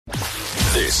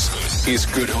This is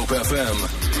Good Hope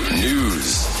FM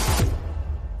News.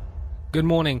 Good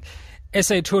morning.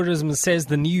 SA Tourism says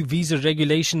the new visa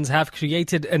regulations have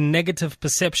created a negative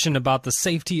perception about the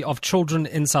safety of children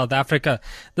in South Africa.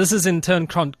 This has in turn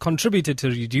contributed to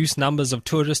reduced numbers of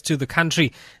tourists to the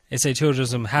country. SA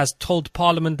Tourism has told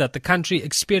Parliament that the country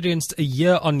experienced a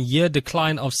year-on-year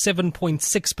decline of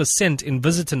 7.6% in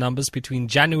visitor numbers between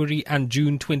January and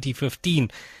June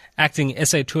 2015. Acting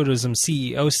SA Tourism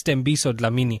CEO Stembiso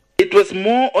Dlamini. It was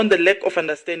more on the lack of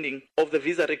understanding of the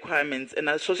visa requirements and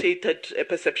associated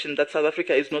perception that South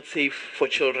Africa is not safe for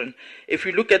children. If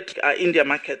you look at our India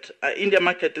market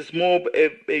is more,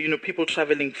 people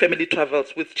traveling, family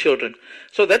travels with children.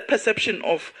 So that perception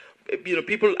of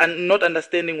people are not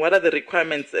understanding what are the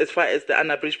requirements as far as the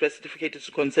unabridged birth certificate is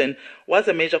concerned was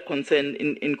a major concern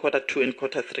in quarter 2 and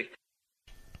quarter 3.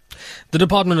 The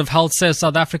Department of Health says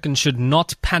South Africans should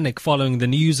not panic following the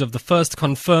news of the first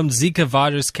confirmed Zika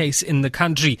virus case in the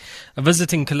country. A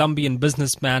visiting Colombian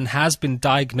businessman has been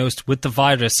diagnosed with the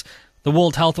virus. The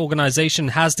World Health Organization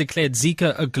has declared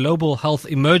Zika a global health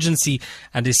emergency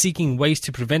and is seeking ways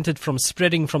to prevent it from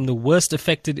spreading from the worst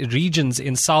affected regions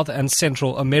in South and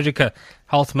Central America.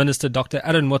 Health Minister Dr.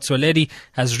 Aaron Motsoaledi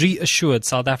has reassured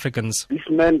South Africans. This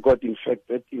man got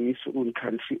infected in his own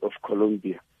country of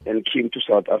Colombia and came to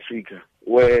South Africa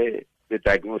where the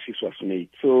diagnosis was made.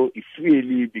 So it's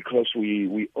really because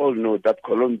we all know that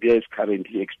Colombia is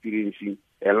currently experiencing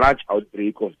a large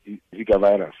outbreak of the Zika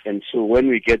virus. And so when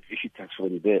we get visitors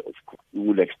from there, of course, we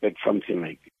will expect something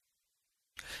like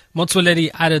this.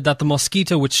 Motsoaledi added that the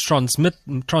mosquito which transmits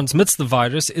the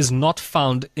virus is not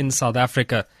found in South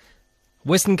Africa.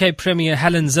 Western Cape Premier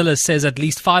Helen Zille says at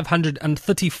least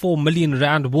 534 million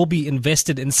rand will be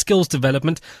invested in skills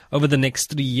development over the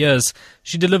next 3 years.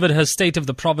 She delivered her State of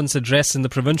the Province address in the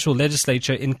provincial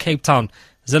legislature in Cape Town.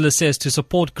 Zille says to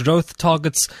support growth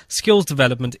targets, skills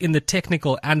development in the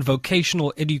technical and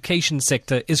vocational education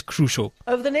sector is crucial.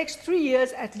 Over the next 3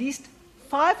 years, at least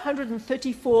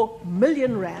 534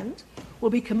 million rand will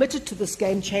be committed to this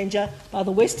game changer by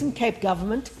the Western Cape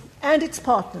government and its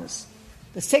partners,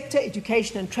 the sector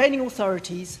education and training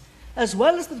authorities, as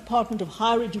well as the Department of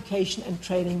Higher Education and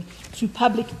Training through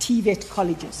public TVET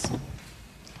colleges.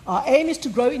 Our aim is to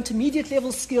grow intermediate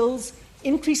level skills,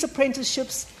 increase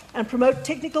apprenticeships, and promote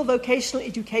technical vocational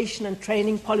education and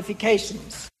training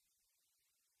qualifications.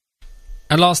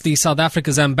 And lastly, South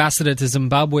Africa's ambassador to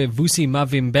Zimbabwe, Vusi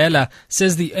Mavimbela,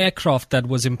 says the aircraft that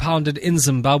was impounded in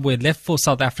Zimbabwe left for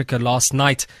South Africa last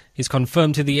night. He's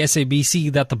confirmed to the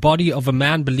SABC that the body of a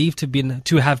man believed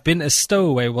to have been a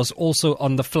stowaway was also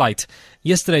on the flight.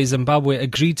 Yesterday, Zimbabwe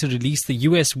agreed to release the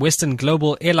US Western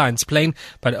Global Airlines plane,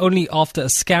 but only after a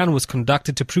scan was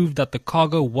conducted to prove that the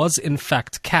cargo was in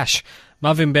fact cash.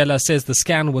 Mavimbela says the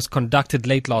scan was conducted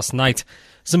late last night.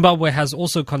 Zimbabwe has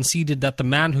also conceded that the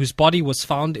man whose body was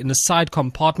found in a side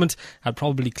compartment had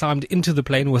probably climbed into the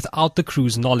plane without the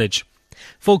crew's knowledge.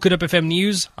 For Good Hope FM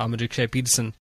News, I'm Rikshay Peterson.